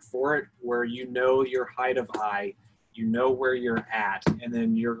chart for it where you know your height of eye, you know where you're at, and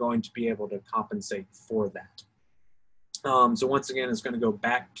then you're going to be able to compensate for that. So once again, it's going to go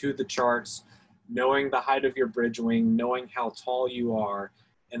back to the charts, knowing the height of your bridge wing, knowing how tall you are,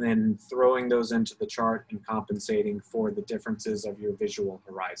 and then throwing those into the chart and compensating for the differences of your visual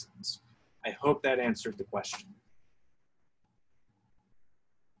horizons. I hope that answered the question.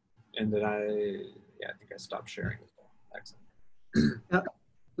 And did yeah, I think I stopped sharing. Excellent.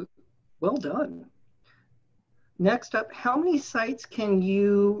 Well done. Next up, how many sites can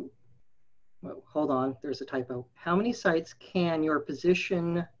you, well, hold on, there's a typo. How many sites can your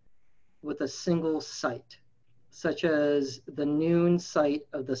position with a single site, such as the noon site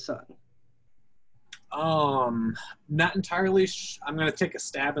of the sun? Not entirely. I'm going to take a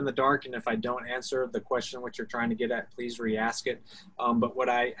stab in the dark, and if I don't answer the question which you're trying to get at, please re-ask it. But what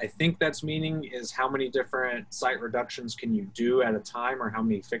I think that's meaning is how many different site reductions can you do at a time, or how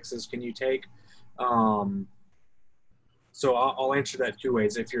many fixes can you take? So I'll answer that two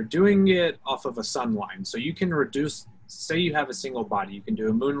ways. If you're doing it off of a sun line, so you can reduce, say you have a single body, you can do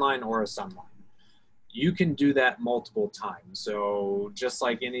a moon line or a sun line. You can do that multiple times. So just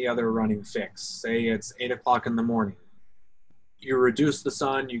like any other running fix, say it's 8 o'clock in the morning, you reduce the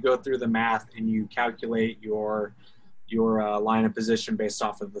sun, you go through the math, and you calculate your line of position based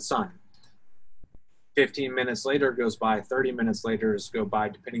off of the sun. 15 minutes later goes by, 30 minutes later go by,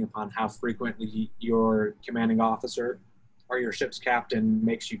 depending upon how frequently your commanding officer or your ship's captain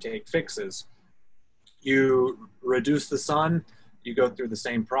makes you take fixes. You reduce the sun, you go through the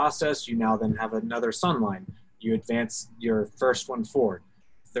same process, you now then have another sun line. You advance your first one forward.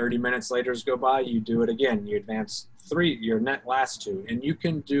 30 minutes later go by, you do it again. You advance your last two. And you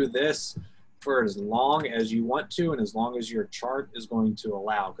can do this for as long as you want to and as long as your chart is going to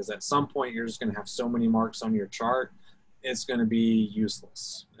allow. Because at some point, you're just going to have so many marks on your chart, it's going to be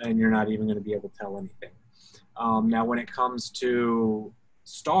useless. And you're not even going to be able to tell anything. Now, when it comes to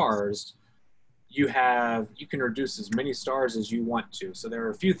stars, you can reduce as many stars as you want to. So there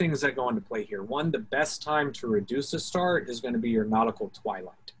are a few things that go into play here. One, the best time to reduce a star is going to be your nautical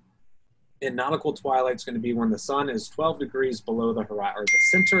twilight. And nautical twilight is going to be when the sun is 12 degrees below the horizon, or the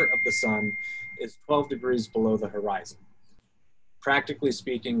center of the sun is 12 degrees below the horizon. Practically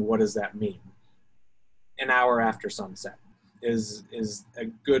speaking, what does that mean? An hour after sunset is a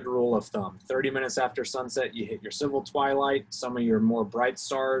good rule of thumb. 30 minutes after sunset, you hit your civil twilight. Some of your more bright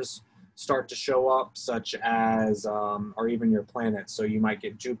stars start to show up, such as, or even your planets. So you might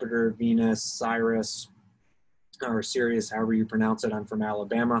get Jupiter, Venus, Sirius, or Sirius, however you pronounce it. I'm from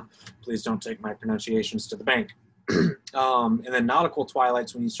Alabama. Please don't take my pronunciations to the bank. And then nautical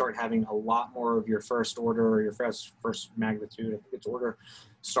twilight's when you start having a lot more of your first order or your first magnitude, I think it's order,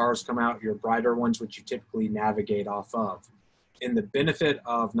 stars come out, your brighter ones, which you typically navigate off of. And the benefit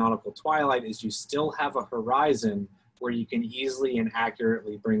of nautical twilight is you still have a horizon where you can easily and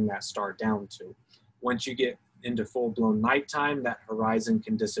accurately bring that star down to. Once you get into full-blown nighttime, that horizon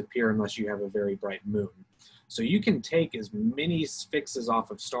can disappear unless you have a very bright moon. So you can take as many fixes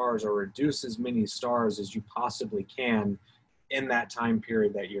off of stars or reduce as many stars as you possibly can in that time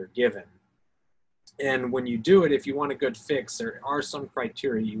period that you're given. And when you do it, if you want a good fix, there are some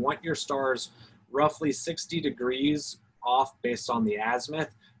criteria. You want your stars roughly 60 degrees off based on the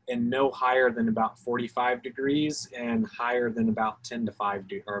azimuth, and no higher than about 45 degrees and higher than about 10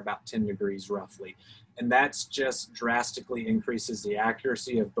 degrees roughly. And that's just drastically increases the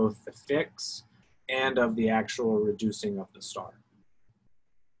accuracy of both the fix and of the actual reducing of the star.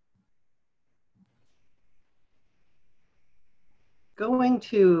 Going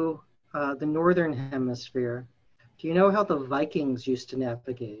to the northern hemisphere, do you know how the Vikings used to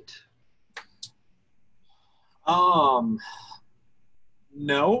navigate?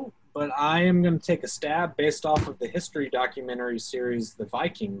 No, but I am going to take a stab based off of the history documentary series, The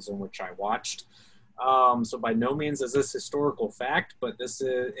Vikings, in which I watched. So by no means is this historical fact, but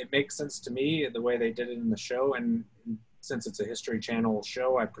it makes sense to me the way they did it in the show. And since it's a History Channel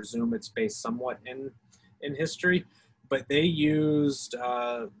show, I presume it's based somewhat in history. But they used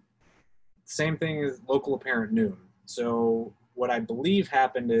same thing as local apparent noon. So what I believe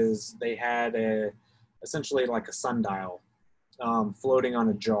happened is they had essentially like a sundial floating on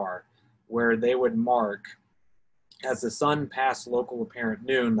a jar where they would mark as the sun passed local apparent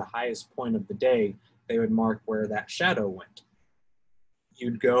noon, the highest point of the day, they would mark where that shadow went.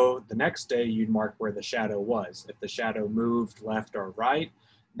 You'd go the next day, you'd mark where the shadow was. If the shadow moved left or right,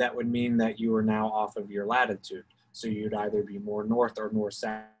 that would mean that you were now off of your latitude. So you'd either be more north or more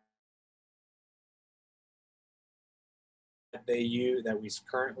south. That we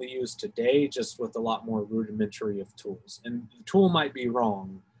currently use today, just with a lot more rudimentary of tools. And the tool might be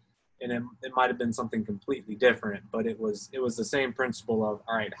wrong, and it might have been something completely different, but it was the same principle of,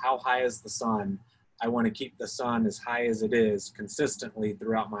 all right, how high is the sun? I want to keep the sun as high as it is consistently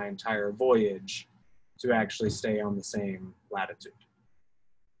throughout my entire voyage to actually stay on the same latitude.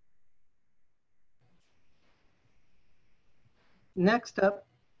 Next up,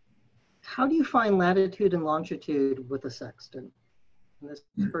 how do you find latitude and longitude with a sextant? And this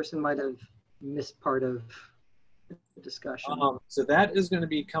person might have missed part of the discussion. So that is going to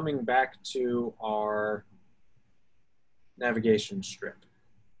be coming back to our navigation strip.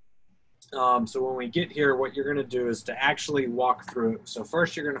 So when we get here, what you're going to do is to actually walk through. So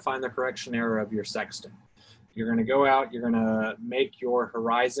first you're going to find the correction error of your sextant. You're going to go out, you're going to make your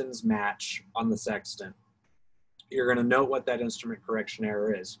horizons match on the sextant. You're going to note what that instrument correction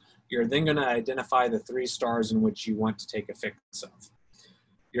error is. You're then going to identify the 3 stars in which you want to take a fix of.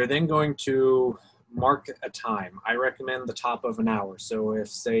 You're then going to mark a time. I recommend the top of an hour. So if,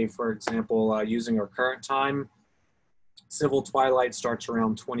 say, for example, using our current time, civil twilight starts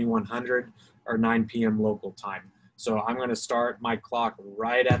around 2100 or 9 p.m. local time. So I'm going to start my clock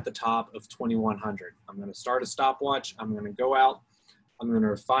right at the top of 2100. I'm going to start a stopwatch. I'm going to go out. I'm going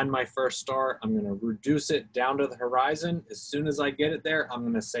to find my first star. I'm going to reduce it down to the horizon. As soon as I get it there, I'm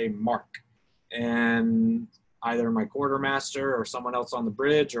going to say mark. And either my quartermaster or someone else on the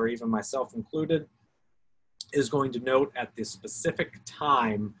bridge, or even myself included, is going to note at the specific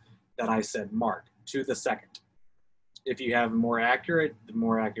time that I said mark to the second. If you have more accurate,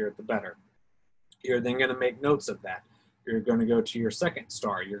 the better. You're then going to make notes of that. You're going to go to your second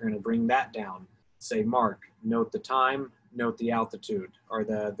star. You're going to bring that down, say mark, note the time, note the altitude, or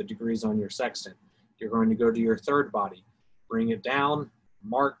the degrees on your sextant. You're going to go to your third body, bring it down,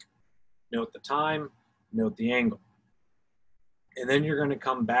 mark, note the time, note the angle. And then you're going to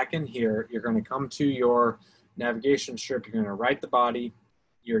come back in here. You're going to come to your navigation strip. You're going to write the body.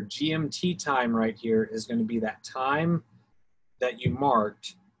 Your GMT time right here is going to be that time that you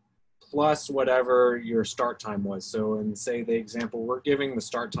marked plus whatever your start time was. So in, say, the example we're giving, the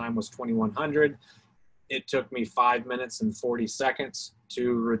start time was 2100. it took me 5 minutes and 40 seconds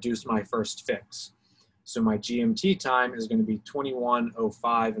to reduce my first fix. So my GMT time is going to be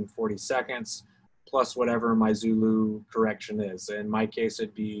 21:05 and 40 seconds, plus whatever my Zulu correction is. In my case,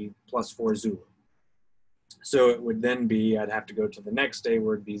 it'd be +4 Zulu. So it would then be, I'd have to go to the next day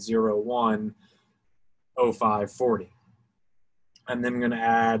where it'd be 01:05:40. I'm then going to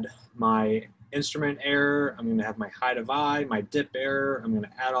add my instrument error. I'm going to have my height of eye, my dip error. I'm going to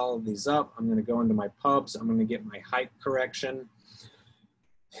add all of these up. I'm going to go into my pubs. I'm going to get my height correction,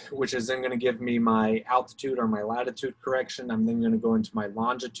 which is then going to give me my altitude or my latitude correction. I'm then going to go into my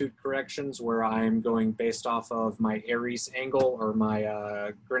longitude corrections, where I'm going based off of my Aries angle or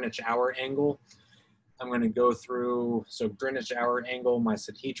my Greenwich hour angle. I'm going to go through, so Greenwich hour angle, my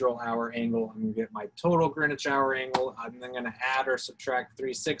sathedral hour angle. I'm going to get my total Greenwich hour angle. I'm then going to add or subtract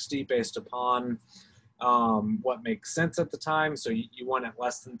 360 based upon what makes sense at the time. So you want it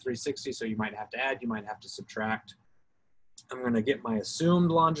less than 360, so you might have to add, you might have to subtract. I'm going to get my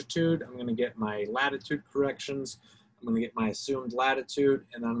assumed longitude. I'm going to get my latitude corrections. I'm going to get my assumed latitude,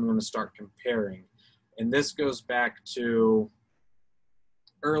 and then I'm going to start comparing. And this goes back to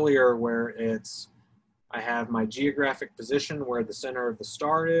earlier where it's, I have my geographic position where the center of the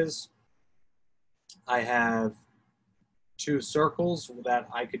star is. I have 2 circles that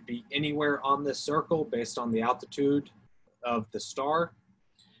I could be anywhere on this circle based on the altitude of the star.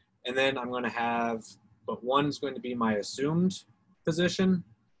 And then I'm going to have, but one's going to be my assumed position,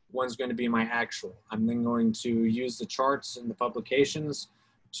 one's going to be my actual. I'm then going to use the charts in the publications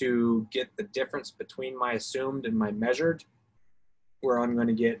to get the difference between my assumed and my measured, where I'm going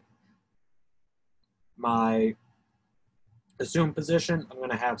to get my assumed position. I'm going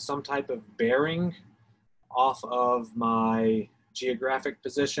to have some type of bearing off of my geographic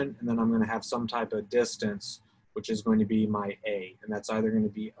position, and then I'm going to have some type of distance, which is going to be my A, and that's either going to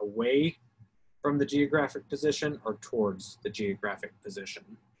be away from the geographic position or towards the geographic position.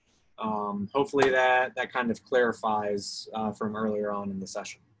 Hopefully that kind of clarifies from earlier on in the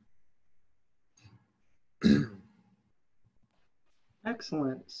session.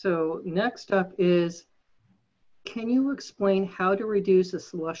 Excellent. So next up is, can you explain how to reduce a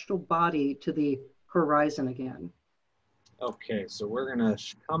celestial body to the horizon again? Okay, so we're gonna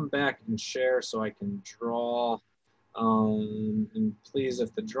come back and share so I can draw. And please,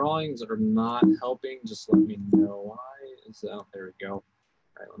 if the drawings are not helping, just let me know why. Oh, there we go. All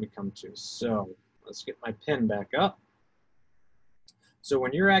right, let me come to. So let's get my pen back up. So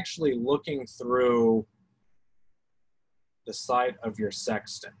when you're actually looking through the sight of your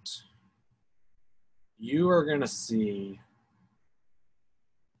sextant, you are going to see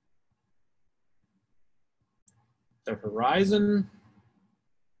the horizon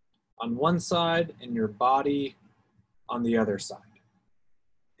on one side and your body on the other side.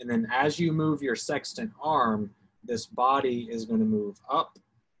 And then as you move your sextant arm, this body is going to move up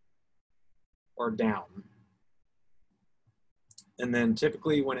or down. And then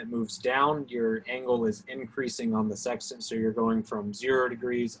typically when it moves down, your angle is increasing on the sextant. So you're going from 0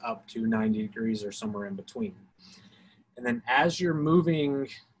 degrees up to 90 degrees or somewhere in between. And then as you're moving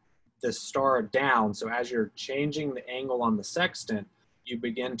the star down, so as you're changing the angle on the sextant, you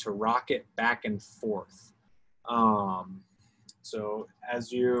begin to rock it back and forth. So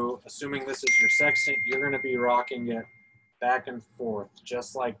as you, assuming this is your sextant, you're going to be rocking it back and forth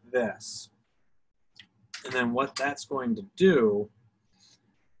just like this. And then what that's going to do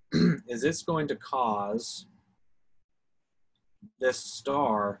is it's going to cause this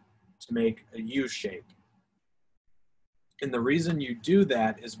star to make a U shape. And the reason you do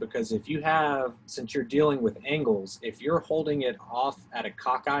that is because if you have, since you're dealing with angles, if you're holding it off at a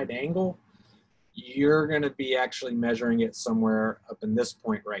cockeyed angle, you're going to be actually measuring it somewhere up in this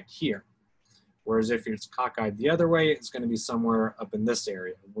point right here. Whereas if it's cockeyed the other way, it's going to be somewhere up in this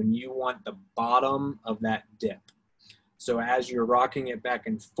area when you want the bottom of that dip. So as you're rocking it back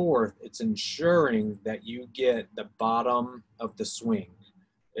and forth, it's ensuring that you get the bottom of the swing.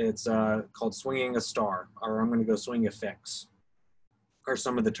 It's called swinging a star, or I'm going to go swing a fix, or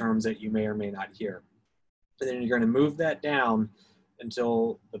some of the terms that you may or may not hear. And then you're going to move that down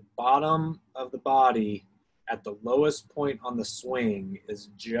until the bottom of the body at the lowest point on the swing is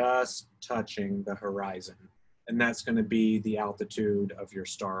just touching the horizon. And that's going to be the altitude of your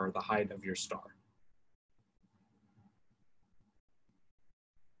star, or the height of your star.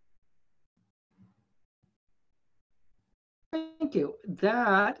 Thank you.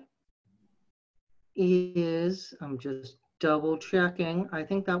 That is, I'm just double checking. I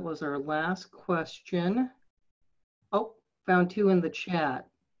think that was our last question. Oh, found 2 in the chat.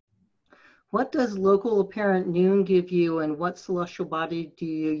 What does local apparent noon give you, and what celestial body do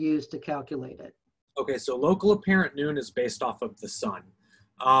you use to calculate it? Okay, so local apparent noon is based off of the sun.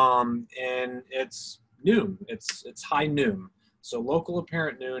 And it's noon, it's high noon. So local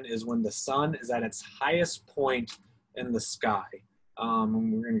apparent noon is when the sun is at its highest point in the sky. We're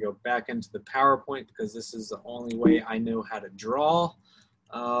going to go back into the PowerPoint because this is the only way I know how to draw.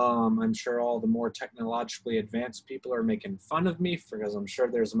 I'm sure all the more technologically advanced people are making fun of me because I'm sure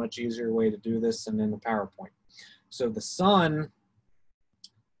there's a much easier way to do this than in the PowerPoint. So the sun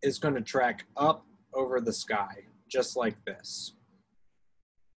is going to track up over the sky, just like this.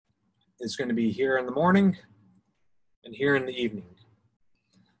 It's going to be here in the morning and here in the evening.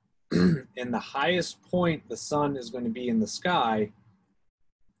 And the highest point the sun is going to be in the sky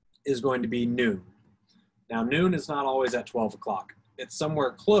is going to be noon. Now, noon is not always at 12 o'clock. It's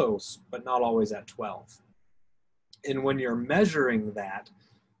somewhere close, but not always at 12. And when you're measuring that,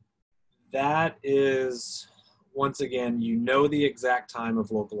 that is, once again, you know the exact time of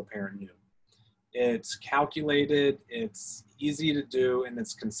local apparent noon. It's calculated, it's easy to do, and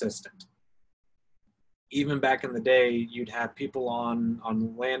it's consistent. Even back in the day, you'd have people on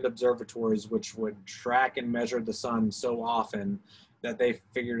land observatories which would track and measure the sun so often that they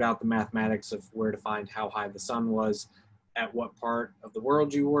figured out the mathematics of where to find how high the sun was, at what part of the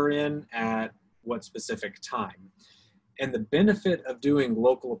world you were in, at what specific time. And the benefit of doing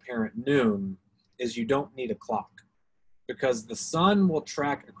local apparent noon is you don't need a clock, because the sun will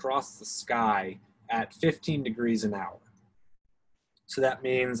track across the sky at 15 degrees an hour. So that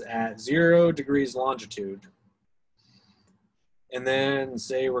means at 0 degrees longitude, and then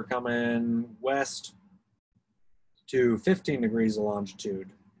say we're coming west to 15 degrees of longitude,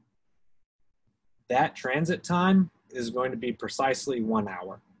 that transit time is going to be precisely 1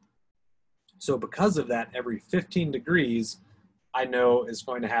 hour. So because of that, every 15 degrees, I know is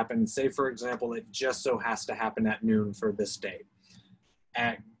going to happen. Say, for example, it just so has to happen at noon for this day.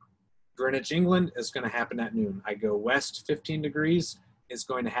 At Greenwich, England, it's going to happen at noon. I go west 15 degrees, it's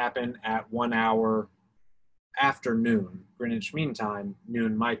going to happen at 1 hour after noon. Greenwich Mean Time,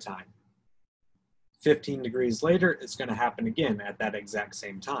 noon my time. 15 degrees later, it's going to happen again at that exact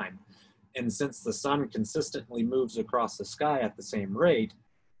same time. And since the sun consistently moves across the sky at the same rate,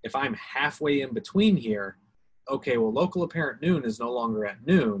 if I'm halfway in between here, okay, well, local apparent noon is no longer at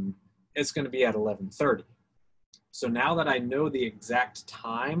noon, it's going to be at 11:30. So now that I know the exact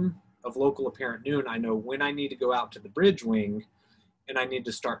time of local apparent noon, I know when I need to go out to the bridge wing and I need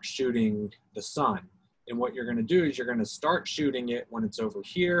to start shooting the sun. And what you're going to do is you're going to start shooting it when it's over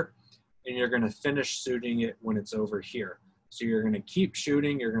here, and you're going to finish shooting it when it's over here. So you're going to keep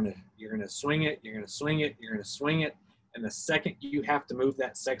shooting, you're going to swing it, you're going to swing it, you're going to swing it, and the second you have to move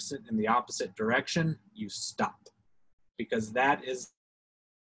that sextant in the opposite direction, you stop, because that is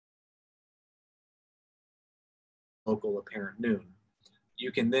local apparent noon.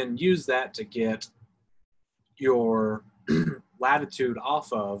 You can then use that to get your latitude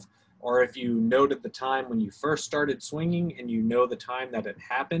off of, or if you noted the time when you first started swinging and you know the time that it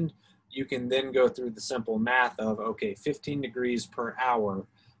happened, you can then go through the simple math of, okay, 15 degrees per hour.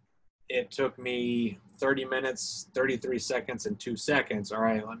 It took me 30 minutes, 33 seconds, and 2 seconds. All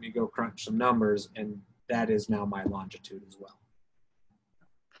right, let me go crunch some numbers, and that is now my longitude as well.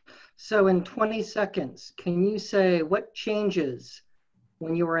 So in 20 seconds, can you say what changes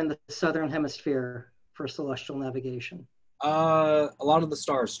when you were in the southern hemisphere for celestial navigation? A lot of the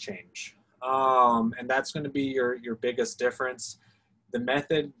stars change, and that's going to be your biggest difference. The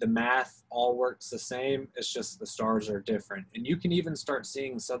method, the math, all works the same. It's just the stars are different. And you can even start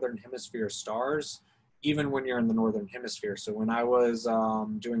seeing southern hemisphere stars even when you're in the northern hemisphere. So when I was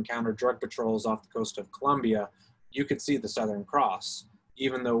doing counter drug patrols off the coast of Colombia, you could see the Southern Cross,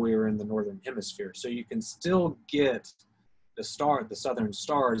 even though we were in the northern hemisphere. So you can still get the southern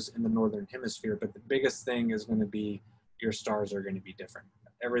stars in the northern hemisphere, but the biggest thing is going to be your stars are going to be different.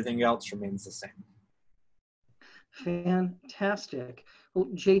 Everything else remains the same. Fantastic. Well,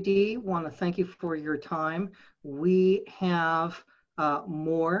 JD, want to thank you for your time. We have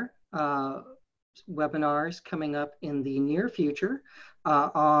more webinars coming up in the near future.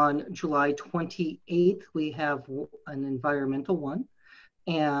 On July 28th, we have an environmental one,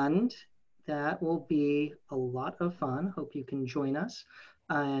 and that will be a lot of fun. Hope you can join us.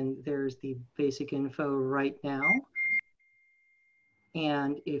 And there's the basic info right now.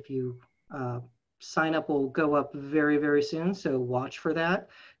 And if you sign up, will go up very, very soon, so watch for that.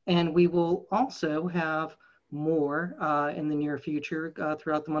 And we will also have more in the near future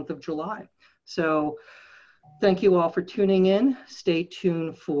throughout the month of July. So thank you all for tuning in. Stay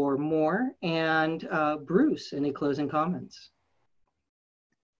tuned for more. And Bruce, any closing comments?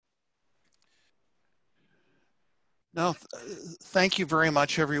 No, thank you very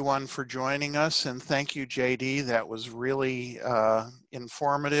much, everyone, for joining us. And thank you, JD. That was really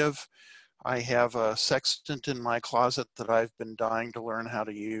informative. I have a sextant in my closet that I've been dying to learn how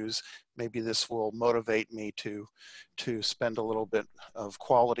to use. Maybe this will motivate me to spend a little bit of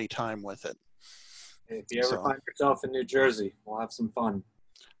quality time with it. If you ever find yourself in New Jersey, we'll have some fun.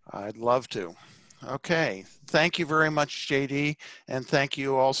 I'd love to. Okay, thank you very much, JD, and thank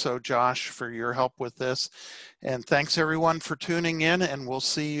you also, Josh, for your help with this. And thanks everyone for tuning in, and we'll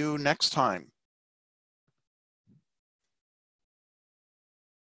see you next time.